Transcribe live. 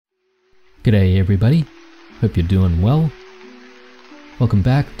G'day everybody, hope you're doing well. Welcome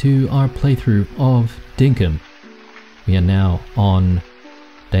back to our playthrough of Dinkum. We are now on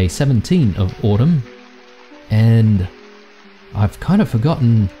day 17 of autumn, and I've kind of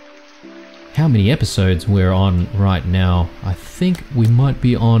forgotten how many episodes we're on right now. I think we might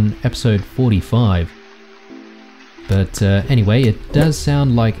be on episode 45. But anyway, it does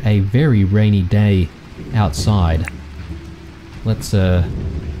sound like a very rainy day outside. Let's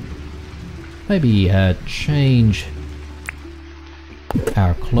maybe change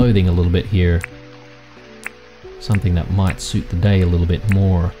our clothing a little bit here. Something that might suit the day a little bit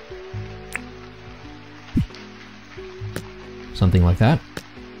more. Something like that.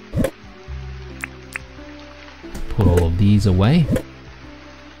 Put all of these away.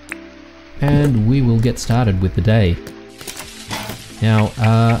 And we will get started with the day.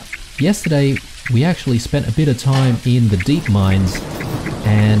 Now, yesterday we actually spent a bit of time in the deep mines,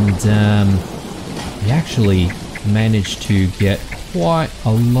 and we actually managed to get quite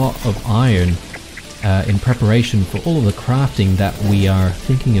a lot of iron in preparation for all of the crafting that we are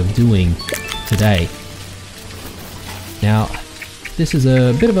thinking of doing today. Now, this is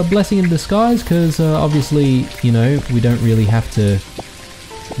a bit of a blessing in disguise because obviously, you know, we don't really have to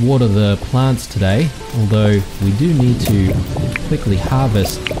water the plants today, although we do need to quickly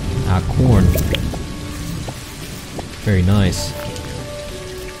harvest our corn. Very nice.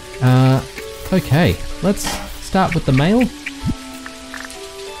 Okay, let's start with the mail.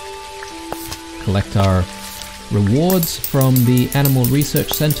 Collect our rewards from the Animal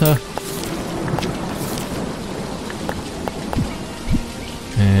Research Center.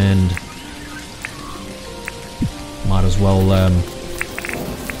 And might as well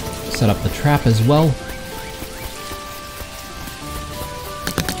set up the trap as well.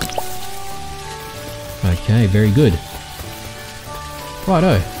 Okay, very good.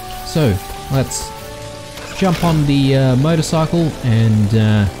 Righto, so let's jump on the motorcycle and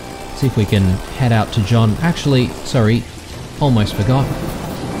see if we can head out to John. Actually, sorry, almost forgot.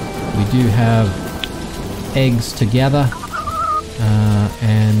 We do have eggs to gather,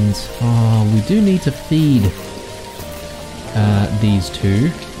 and we do need to feed these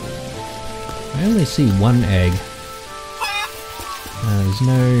two. I only see one egg. There's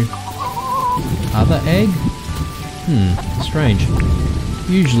no other egg? Strange.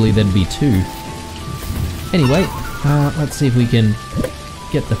 Usually there'd be two. Anyway, let's see if we can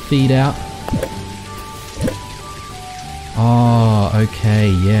get the feed out. Oh, okay,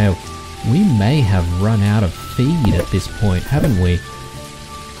 yeah. We may have run out of feed at this point, haven't we?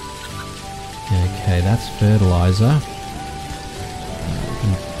 Okay, that's fertilizer.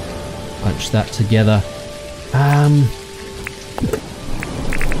 Bunch that together.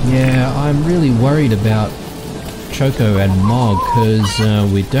 Yeah, I'm really worried about Choco and Mog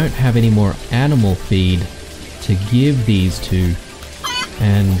because we don't have any more animal feed to give these two.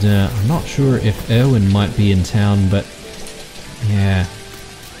 And I'm not sure if Erwin might be in town, but yeah,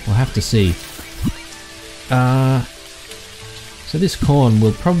 we'll have to see. So this corn,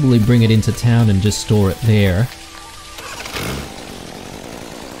 we'll probably bring it into town and just store it there.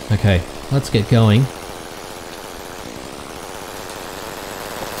 Okay, let's get going.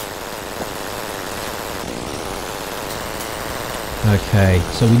 Okay,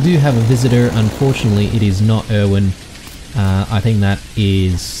 so we do have a visitor. Unfortunately, it is not Erwin. I think that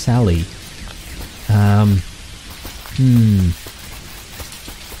is Sally.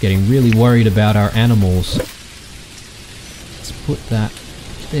 Getting really worried about our animals. Let's put that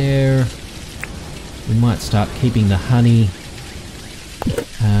there. We might start keeping the honey.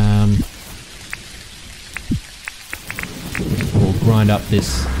 We'll grind up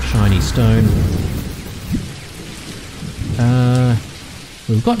this shiny stone.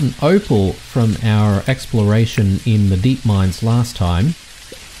 We've got an opal from our exploration in the deep mines last time.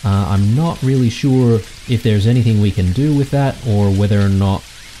 I'm not really sure if there's anything we can do with that or whether or not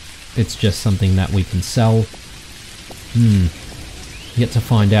it's just something that we can sell. Yet to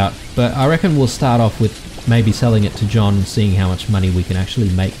find out. But I reckon we'll start off with maybe selling it to John, seeing how much money we can actually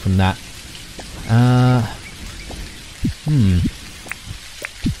make from that.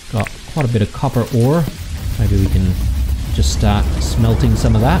 Got quite a bit of copper ore. Maybe we can just start smelting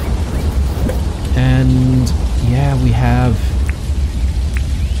some of that. And yeah, we have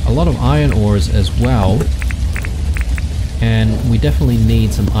a lot of iron ores as well, and we definitely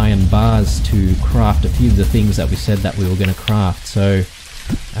need some iron bars to craft a few of the things that we said that we were going to craft. So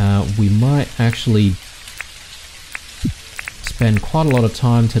we might actually spend quite a lot of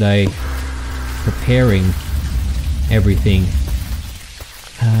time today preparing everything.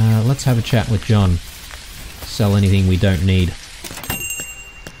 Let's have a chat with John. Sell anything we don't need.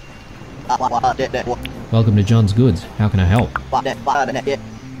 Welcome to John's Goods. How can I help?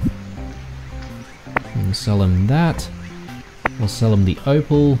 We'll sell him that. We'll sell him the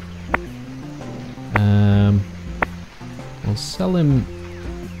opal. We'll sell him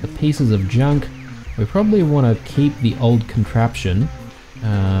the pieces of junk. We probably want to keep the old contraption,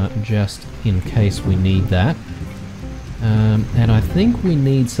 just in case we need that. And I think we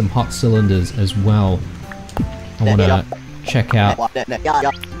need some hot cylinders as well. I want to check out...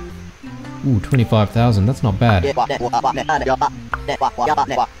 Ooh, 25,000, that's not bad. Yeah,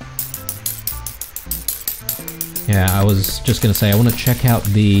 I was just going to say, I want to check out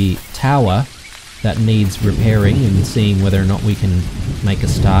the tower that needs repairing and seeing whether or not we can make a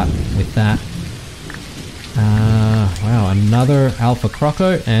start with that. Wow, another Alpha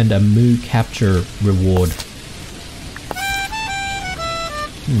Croco and a Moo capture reward.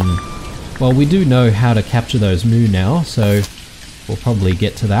 Well, we do know how to capture those Moo now, so we'll probably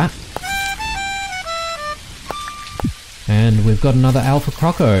get to that. And we've got another Alpha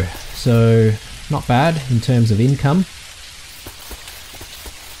Croco, so not bad in terms of income.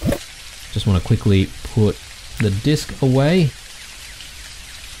 Just want to quickly put the disc away.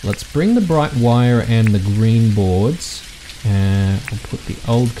 Let's bring the bright wire and the green boards. We'll put the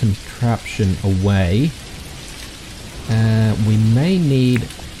old contraption away. We may need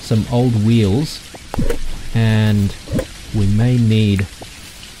some old wheels, and we may need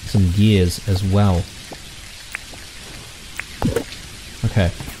some gears as well.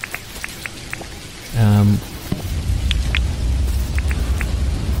 Okay.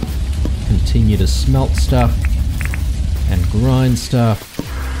 Continue to smelt stuff and grind stuff.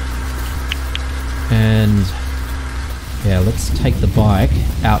 And yeah, let's take the bike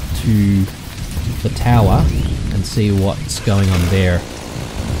out to the tower and see what's going on there.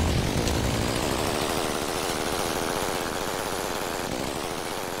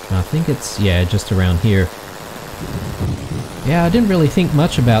 I think it's, yeah, just around here. Yeah, I didn't really think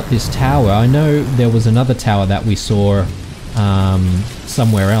much about this tower. I know there was another tower that we saw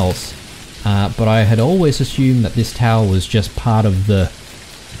somewhere else, but I had always assumed that this tower was just part of the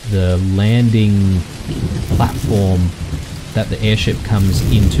landing platform that the airship comes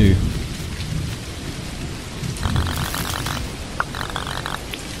into.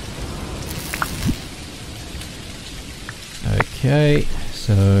 Okay,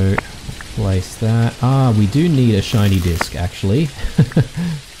 so place that. Ah, we do need a shiny disc, actually.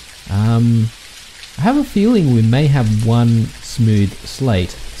 I have a feeling we may have one smooth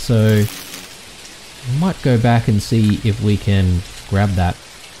slate, so I might go back and see if we can grab that.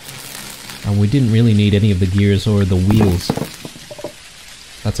 And we didn't really need any of the gears or the wheels.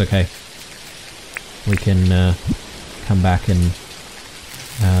 That's okay. We can come back and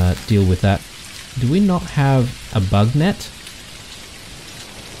deal with that. Do we not have a bug net?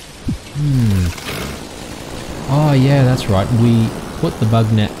 Oh yeah, that's right. We put the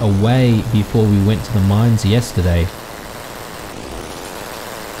bug net away before we went to the mines yesterday.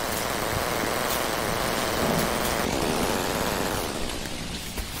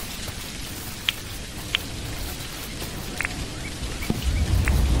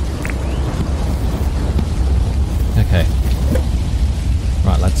 Okay.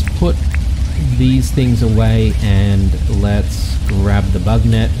 Right, let's put these things away and let's grab the bug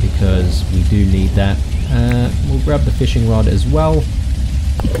net because we do need that. We'll grab the fishing rod as well.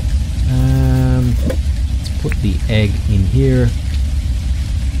 Let's put the egg in here.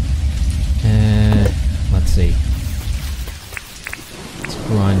 Let's see. Let's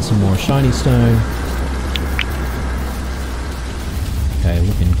grind some more shiny stone. Okay,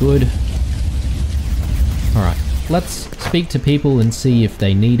 looking good. Alright, let's speak to people and see if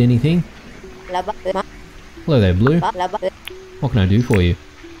they need anything. Hello there, Blue. What can I do for you?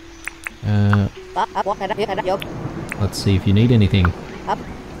 Let's see if you need anything.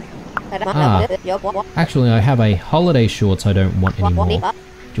 Ah, actually I have a holiday shorts I don't want anymore. Do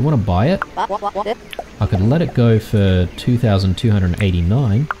you want to buy it? I could let it go for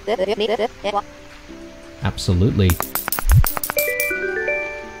 2,289. Absolutely.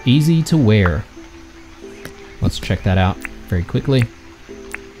 Easy to wear. Let's check that out very quickly.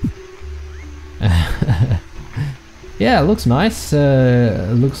 Yeah, it looks nice.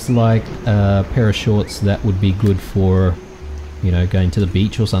 It looks like a pair of shorts that would be good for, you know, going to the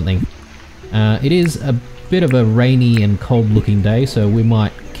beach or something. It is a bit of a rainy and cold looking day, so we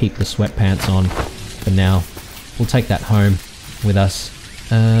might keep the sweatpants on for now. We'll take that home with us.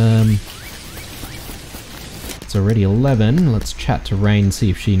 It's already 11. Let's chat to Rain, see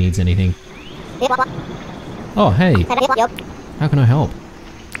if she needs anything. Oh, hey. How can I help?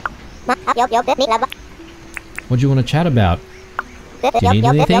 What do you want to chat about? Do you need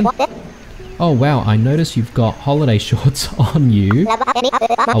anything? Oh wow, I notice you've got holiday shorts on you.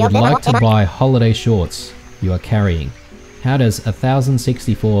 I would like to buy holiday shorts you are carrying. How does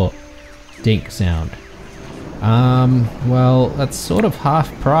 1064 dink sound? Well, that's sort of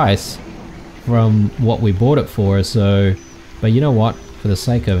half price from what we bought it for, so... But you know what? For the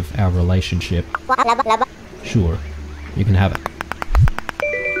sake of our relationship, sure, you can have it.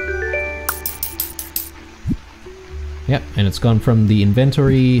 Yep, and it's gone from the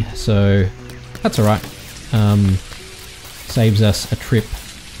inventory, so that's alright. Saves us a trip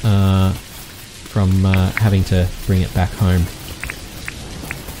from having to bring it back home.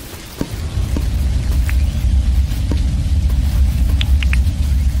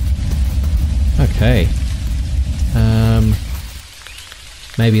 Okay.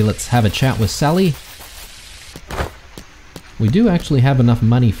 Maybe let's have a chat with Sally. We do actually have enough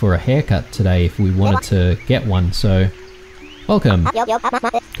money for a haircut today if we wanted to get one, so... Welcome!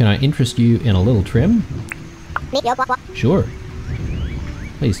 Can I interest you in a little trim? Sure.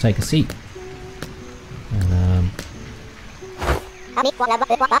 Please take a seat.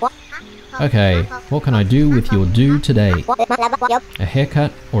 Okay, what can I do with your do today? A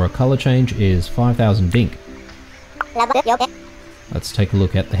haircut or a color change is 5,000 dink. Let's take a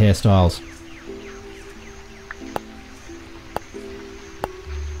look at the hairstyles.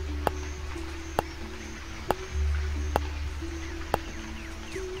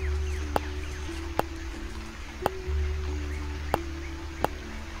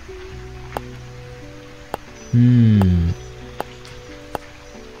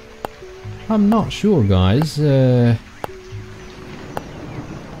 I'm not sure, guys.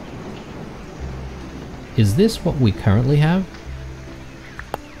 Is this what we currently have?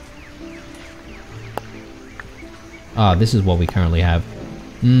 Ah, this is what we currently have.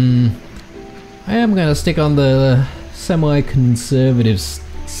 I am gonna stick on the semi-conservative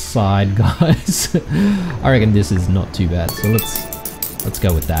side, guys. I reckon this is not too bad, so let's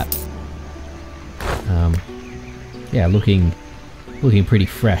go with that. Yeah, looking pretty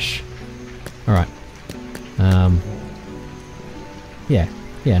fresh. All right. Yeah,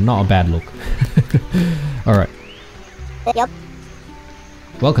 not a bad look. All right.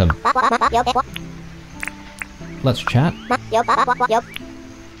 Welcome. Let's chat.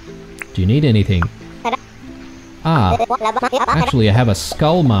 Do you need anything? Ah, actually I have a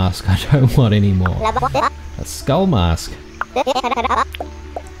skull mask I don't want anymore. A skull mask.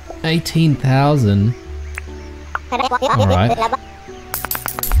 18,000. Alright.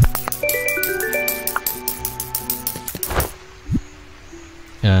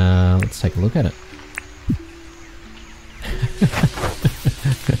 Let's take a look at it.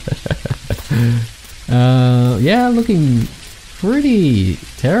 Yeah, looking pretty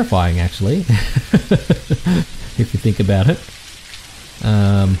terrifying actually, if you think about it.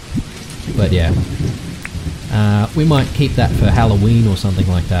 But yeah, we might keep that for Halloween or something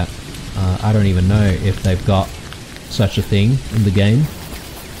like that. I don't even know if they've got such a thing in the game.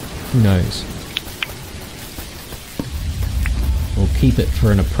 Who knows? We'll keep it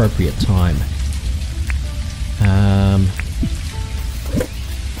for an appropriate time.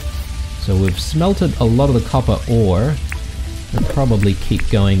 So we've smelted a lot of the copper ore. We'll probably keep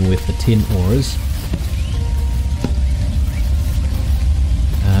going with the tin ores.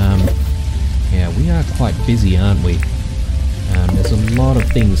 Yeah, we are quite busy, aren't we? There's a lot of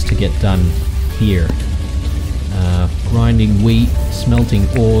things to get done here. Grinding wheat, smelting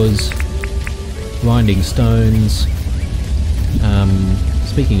ores, grinding stones.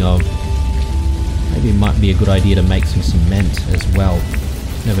 Speaking of, maybe it might be a good idea to make some cement as well.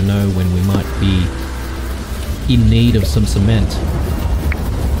 Never know when we might be in need of some cement.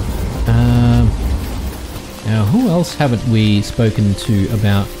 Now, who else haven't we spoken to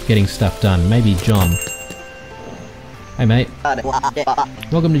about getting stuff done? Maybe John. Hey mate.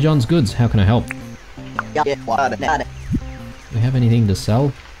 Welcome to John's Goods. How can I help? Do we have anything to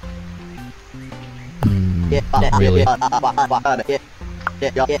sell? Not really.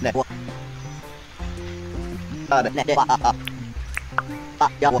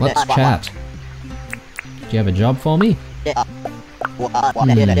 Let's chat. Do you have a job for me? You know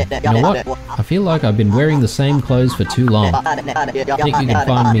what? I feel like I've been wearing the same clothes for too long. Think you can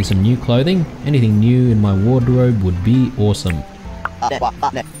find me some new clothing? Anything new in my wardrobe would be awesome.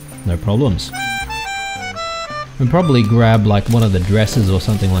 No problems. We'll probably grab like one of the dresses or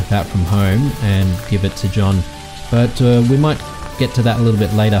something like that from home and give it to John. But we might get to that a little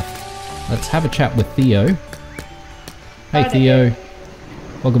bit later. Let's have a chat with Theo. Hey Theo.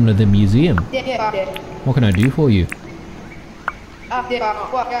 Welcome to the museum. What can I do for you?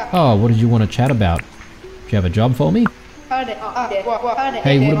 Oh, what did you want to chat about? Do you have a job for me?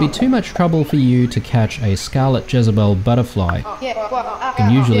 Hey, would it be too much trouble for you to catch a scarlet Jezebel butterfly? You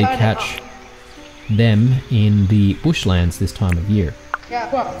can usually catch them in the bushlands this time of year.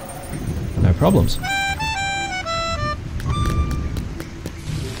 No problems.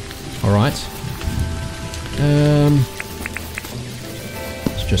 Alright.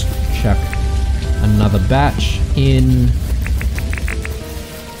 Let's just chuck another batch in.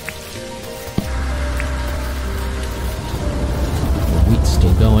 The wheat's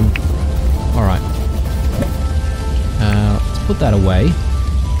still going. Alright. Let's put that away.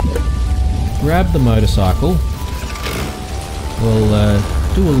 Grab the motorcycle. We'll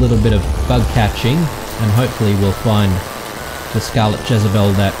do a little bit of bug catching, and hopefully we'll find the Scarlet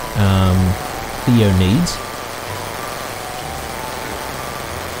Jezebel that Theo needs.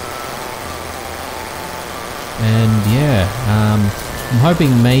 And yeah, I'm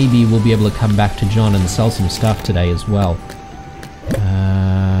hoping maybe we'll be able to come back to John and sell some stuff today as well.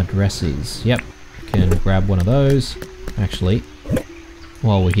 Dresses. Yep, can grab one of those. Actually,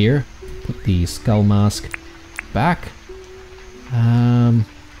 while we're here, put the skull mask back.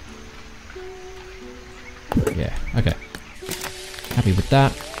 Yeah, okay. Happy with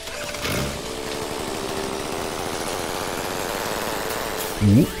that.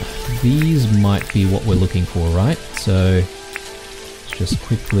 Ooh, these might be what we're looking for, right? So, let's just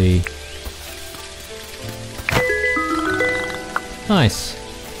quickly... Nice.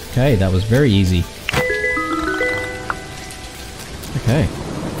 Okay, that was very easy. Okay.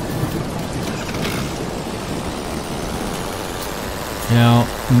 Now,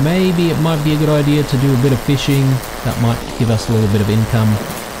 maybe it might be a good idea to do a bit of fishing. That might give us a little bit of income.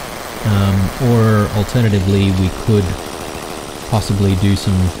 Or alternatively, we could possibly do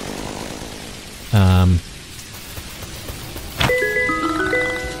some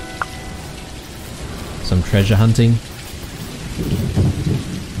treasure hunting.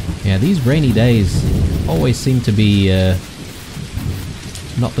 Yeah, these rainy days always seem to be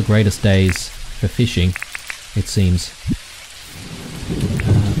not the greatest days for fishing, it seems.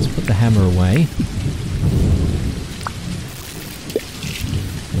 Let's put the hammer away.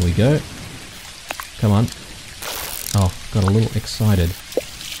 There we go. Come on. Oh, got a little excited.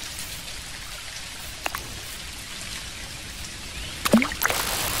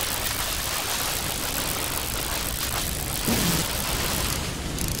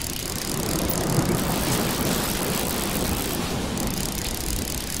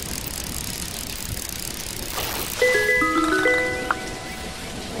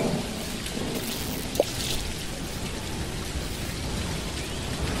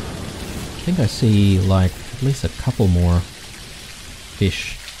 I think I see like at least a couple more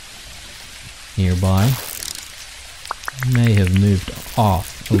fish nearby. May have moved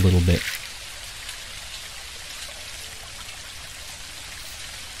off a little bit.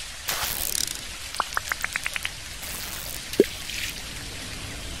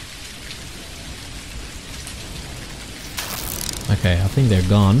 Okay, I think they're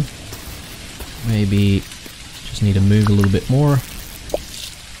gone. Maybe just need to move a little bit more.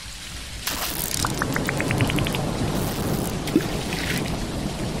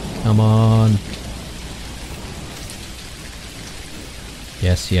 Come on.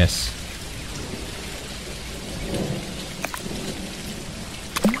 Yes, yes.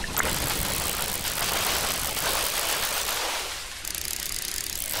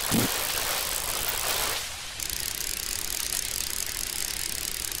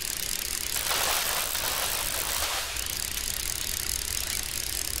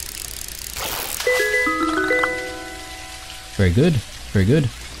 Very good, very good.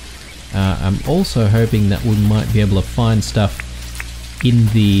 I'm also hoping that we might be able to find stuff in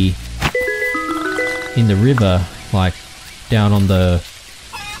the river, like down on the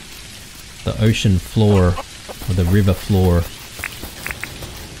ocean floor or the river floor,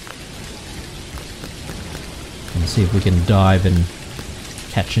 and see if we can dive and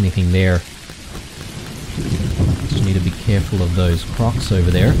catch anything there. Just need to be careful of those crocs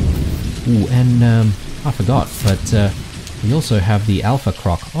over there. Ooh, and I forgot, but we also have the alpha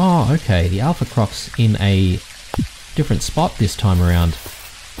croc. Oh, okay, the alpha croc's in a different spot this time around.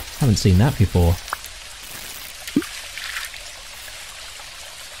 Haven't seen that before.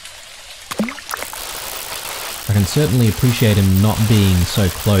 I can certainly appreciate him not being so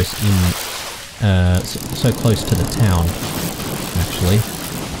close so close to the town, actually.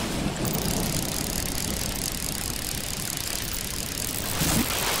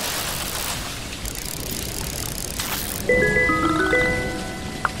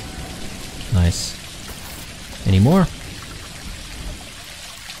 Nice. Any more?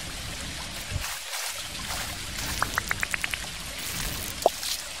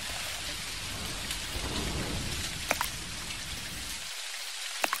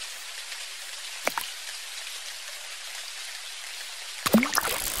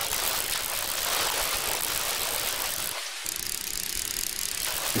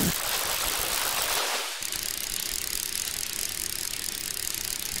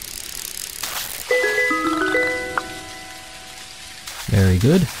 Very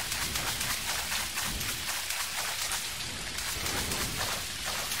good.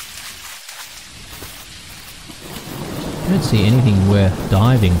 I don't see anything worth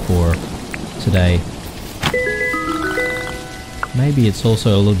diving for today. Maybe it's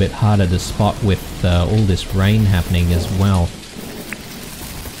also a little bit harder to spot with all this rain happening as well.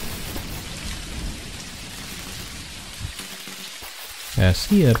 I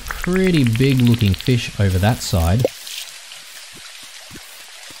see a pretty big looking fish over that side.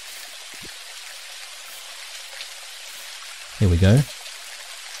 Here we go.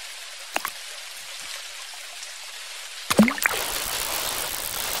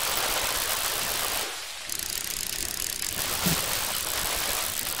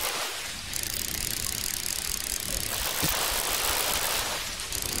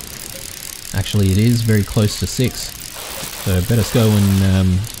 Actually, it is very close to 6, so better go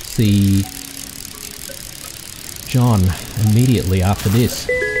and see John immediately after this.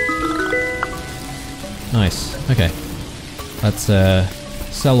 Nice. Okay. Let's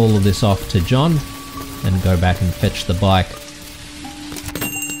sell all of this off to John and go back and fetch the bike.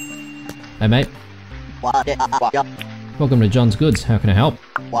 Hey mate. Welcome to John's Goods. How can I help?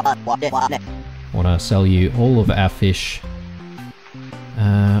 Want to sell you all of our fish.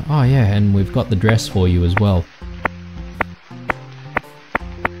 Oh yeah, and we've got the dress for you as well.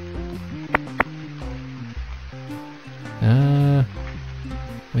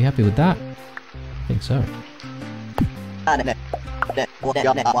 We happy with that? I think so.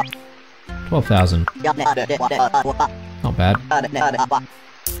 12,000. Not bad.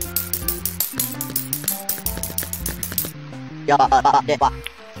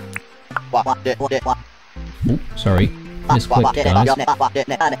 Ooh, sorry. Misclicked, guys.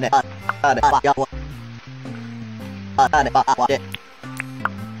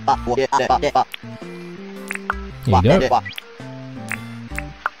 Here you go.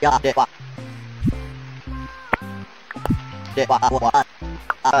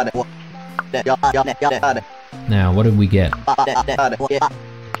 Now, what did we get?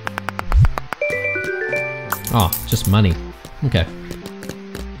 Oh, just money. Okay.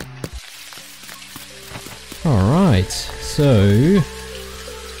 Alright, so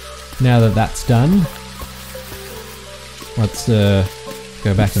now that that's done, let's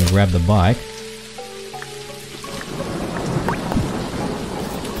go back and grab the bike.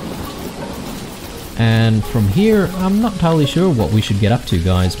 And from here, I'm not entirely sure what we should get up to,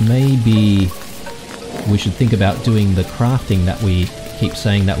 guys. Maybe we should think about doing the crafting that we keep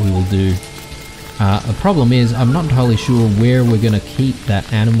saying that we will do. The problem is, I'm not entirely sure where we're going to keep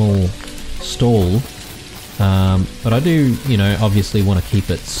that animal stall. But I do, you know, obviously want to keep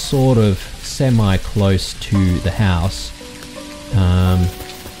it sort of semi-close to the house.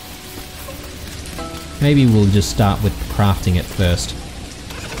 Maybe we'll just start with crafting it first.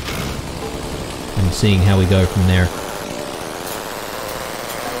 And seeing how we go from there.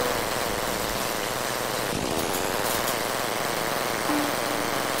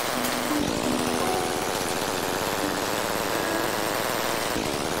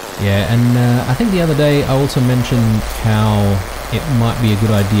 Yeah, and I think the other day I also mentioned how it might be a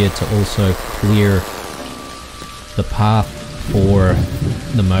good idea to also clear the path for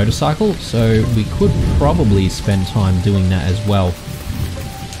the motorcycle, so we could probably spend time doing that as well.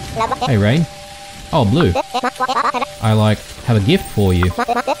 Hey Rain. Oh, Blue. I have a gift for you.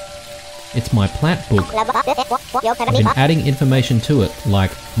 It's my plant book. I've been adding information to it,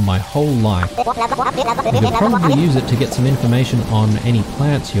 like, my whole life. You could probably use it to get some information on any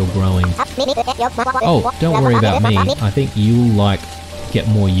plants you're growing. Oh, don't worry about me. I think you'll, get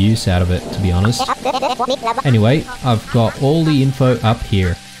more use out of it, to be honest. Anyway, I've got all the info up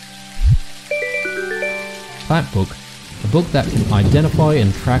here. Plant book. A book that can identify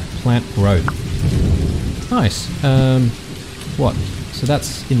and track plant growth. Nice. What? So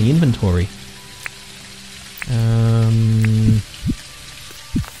that's in the inventory.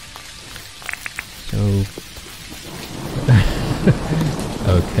 So...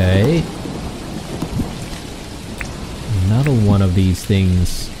 okay. Another one of these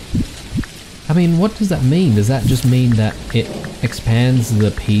things. I mean, what does that mean? Does that just mean that it expands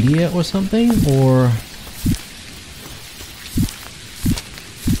the pedia or something? Or...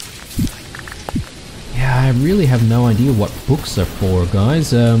 I really have no idea what books are for,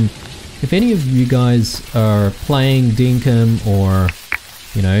 guys. If any of you guys are playing Dinkum or,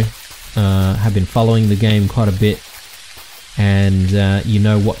 you know, have been following the game quite a bit and you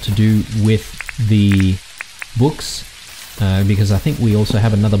know what to do with the books, because I think we also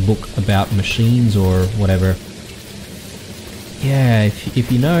have another book about machines or whatever. Yeah,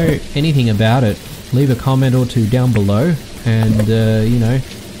 if you know anything about it, leave a comment or two down below, and you know,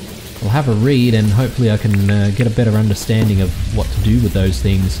 I'll have a read and hopefully I can get a better understanding of what to do with those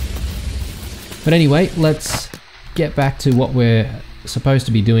things. But anyway, let's get back to what we're supposed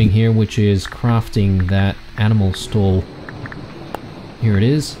to be doing here, which is crafting that animal stall. Here it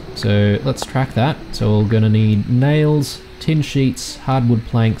is. So let's track that. So we're gonna need nails, tin sheets, hardwood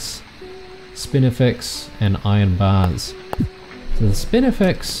planks, spinifex, and iron bars. So the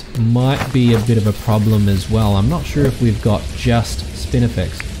spinifex might be a bit of a problem as well. I'm not sure if we've got just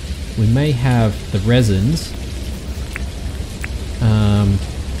spinifex. We may have the resins.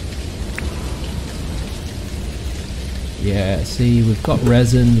 Yeah, see, we've got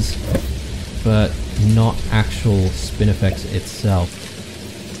resins, but not actual spinifex itself.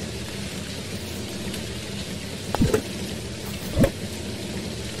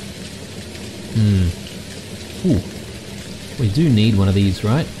 Ooh. We do need one of these,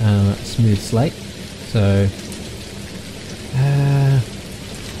 right? Smooth slate. So...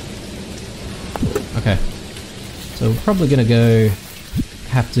 okay. So we're probably gonna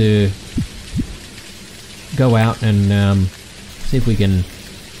have to go out and see if we can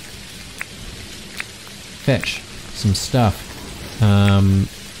fetch some stuff.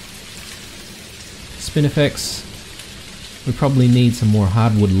 Spinifex. We probably need some more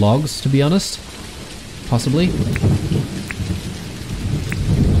hardwood logs, to be honest. Possibly.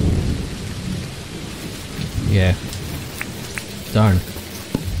 Yeah. Darn.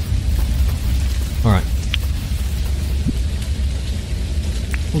 Alright.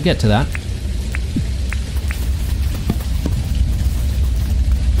 We'll get to that.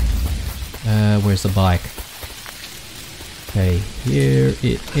 Where's the bike? Okay, here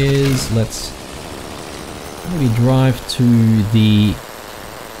it is. Let's maybe drive to the...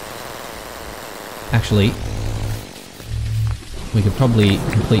 Actually, we could probably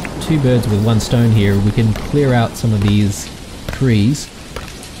complete 2 birds with 1 stone here. We can clear out some of these trees,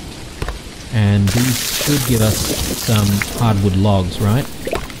 and these should give us some hardwood logs, right?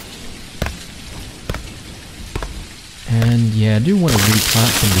 And yeah, I do want to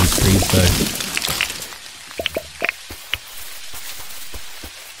replant some of these trees though.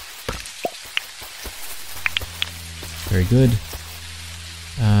 Very good.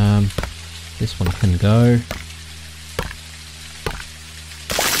 This one can go.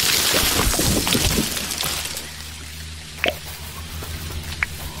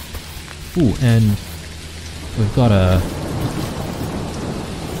 Ooh, and we've got a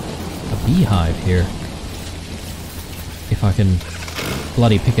beehive here. If I can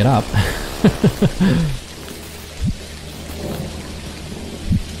bloody pick it up.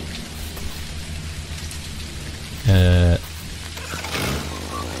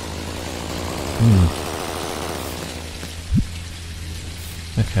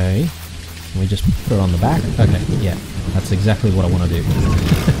 Okay. Can we just put it on the back? Okay, yeah. That's exactly what I want to do.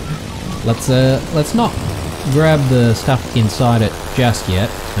 Let's not grab the stuff inside it just yet,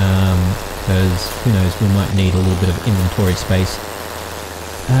 because who knows, we might need a little bit of inventory space.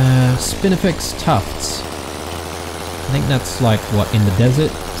 Spinifex tufts. I think that's like, what, in the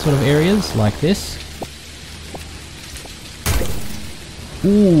desert sort of areas, like this?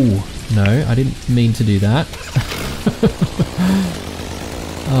 Ooh, no, I didn't mean to do that.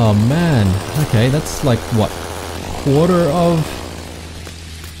 Oh man, okay, that's like, what, quarter of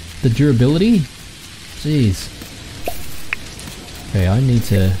the durability? Jeez. Okay, I need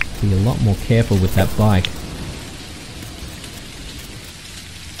to be a lot more careful with that bike.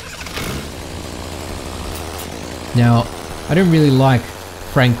 Now, I don't really like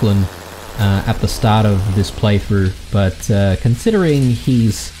Franklin at the start of this playthrough, but considering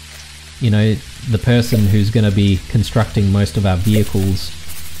he's, you know, the person who's going to be constructing most of our vehicles,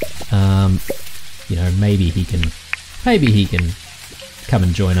 you know, maybe he can come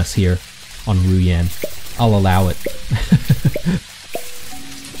and join us here on Ruyan. I'll allow it.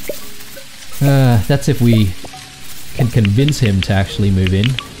 That's if we can convince him to actually move in.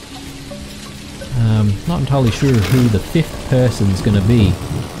 Not entirely sure who the 5th person's gonna be,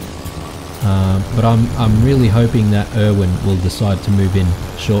 but I'm really hoping that Erwin will decide to move in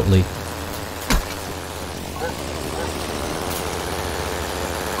shortly.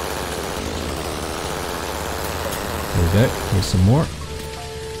 There we go. Here's some more.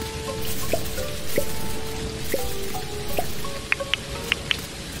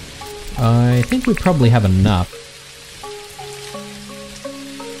 I think we probably have enough.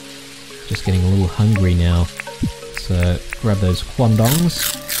 Just getting a little hungry now. So grab those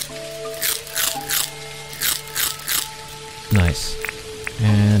quandongs. Nice.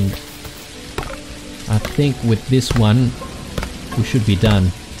 And I think with this one, we should be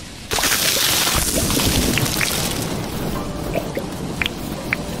done.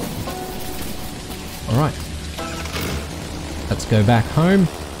 Alright. Let's go back home.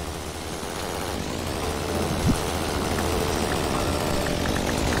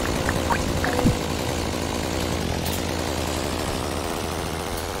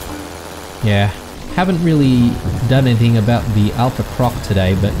 Yeah, haven't really done anything about the alpha croc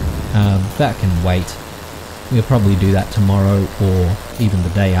today, but that can wait. We'll probably do that tomorrow or even the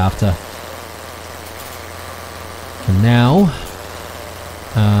day after. For now,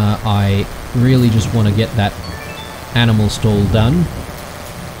 I really just want to get that animal stall done.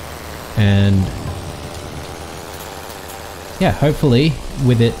 And yeah, hopefully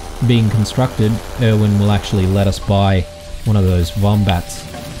with it being constructed, Erwin will actually let us buy one of those wombats.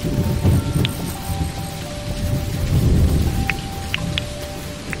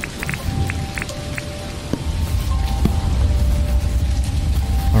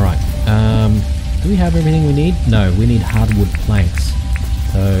 Do we have everything we need? No, we need hardwood planks.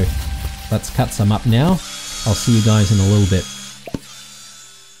 So let's cut some up now. I'll see you guys in a little bit.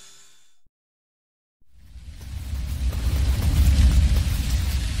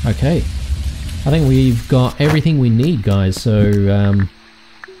 Okay, I think we've got everything we need, guys, so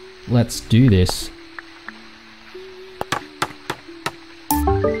let's do this.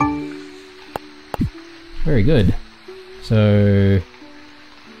 Very good. So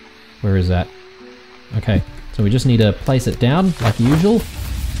where is that? Okay, so we just need to place it down like usual.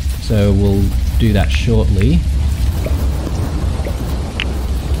 So we'll do that shortly.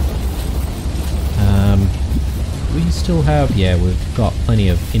 We still have, yeah, we've got plenty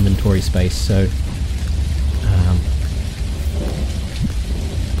of inventory space, so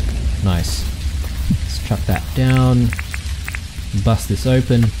nice. Let's chuck that down, bust this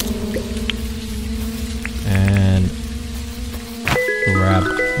open, and grab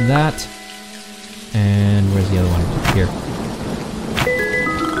that. And where's the other one? Here.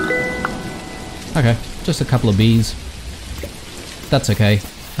 Okay, just a couple of bees. That's okay.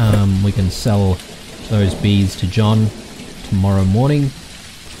 We can sell those bees to John tomorrow morning.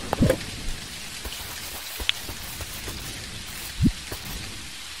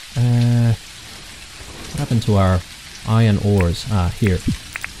 What happened to our iron ores? Ah, here.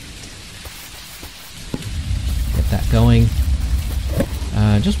 Get that going.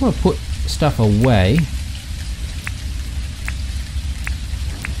 Just want to put stuff away.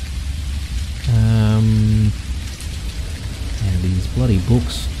 And these bloody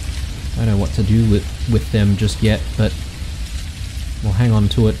books. I don't know what to do with them just yet, but we'll hang on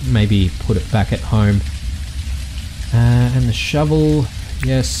to it, maybe put it back at home. And the shovel,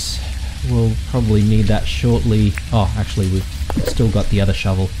 yes, we'll probably need that shortly. Oh, actually we've still got the other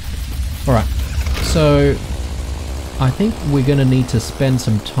shovel. Alright, so I think we're going to need to spend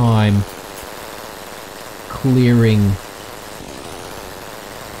some time clearing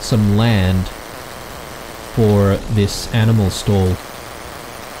some land for this animal stall.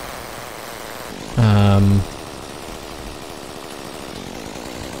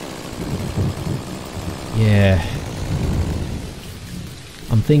 Yeah,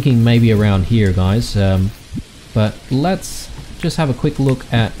 I'm thinking maybe around here, guys, but let's just have a quick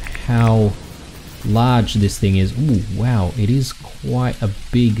look at how large this thing is. Ooh, wow, it is quite a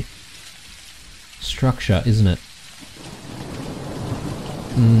big structure, isn't it?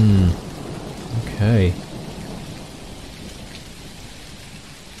 Okay.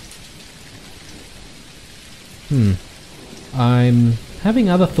 I'm having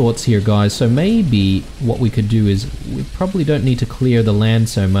other thoughts here, guys, so maybe what we could do is we probably don't need to clear the land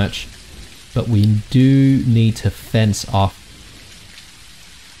so much, but we do need to fence off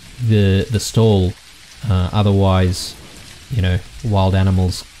the stall, otherwise, you know, wild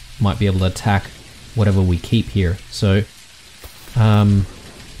animals might be able to attack whatever we keep here. So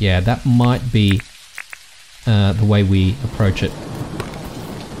yeah, that might be the way we approach it.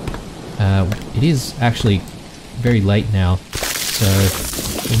 It is actually very late now, so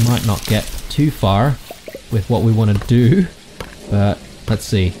we might not get too far with what we want to do, but let's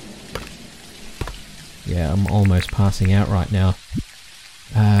see. Yeah, I'm almost passing out right now.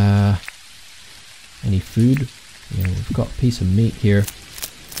 Any food? Yeah, we've got a piece of meat here.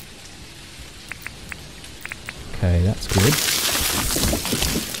 Okay, that's good.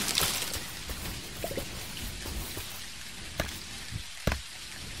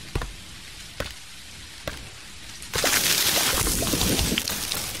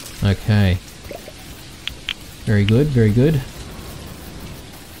 Okay. Very good, very good.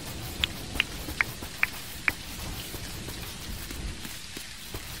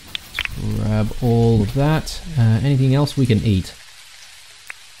 Grab all of that. Anything else we can eat?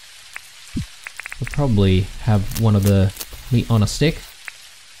 We'll probably have one of the meat on a stick.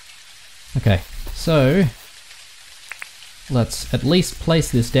 Okay, so let's at least place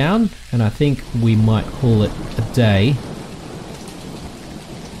this down, and I think we might call it a day.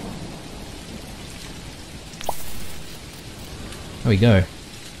 There we go.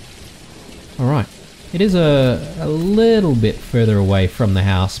 Alright. It is a little bit further away from the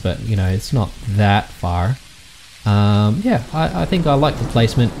house, but you know, it's not that far. Yeah, I think I like the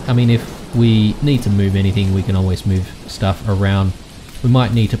placement. I mean, if we need to move anything, we can always move stuff around. We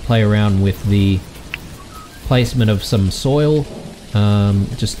might need to play around with the placement of some soil,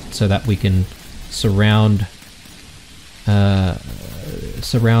 just so that we can surround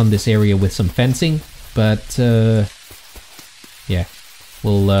this area with some fencing. But yeah,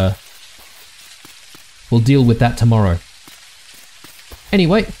 we'll deal with that tomorrow.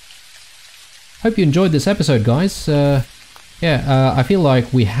 Anyway, hope you enjoyed this episode, guys. I feel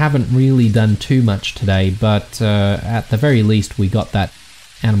like we haven't really done too much today, but at the very least we got that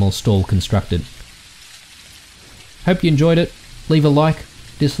animal stall constructed. Hope you enjoyed it. Leave a like,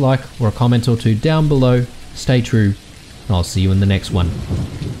 dislike, or a comment or two down below. Stay true, and I'll see you in the next one.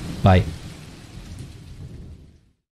 Bye.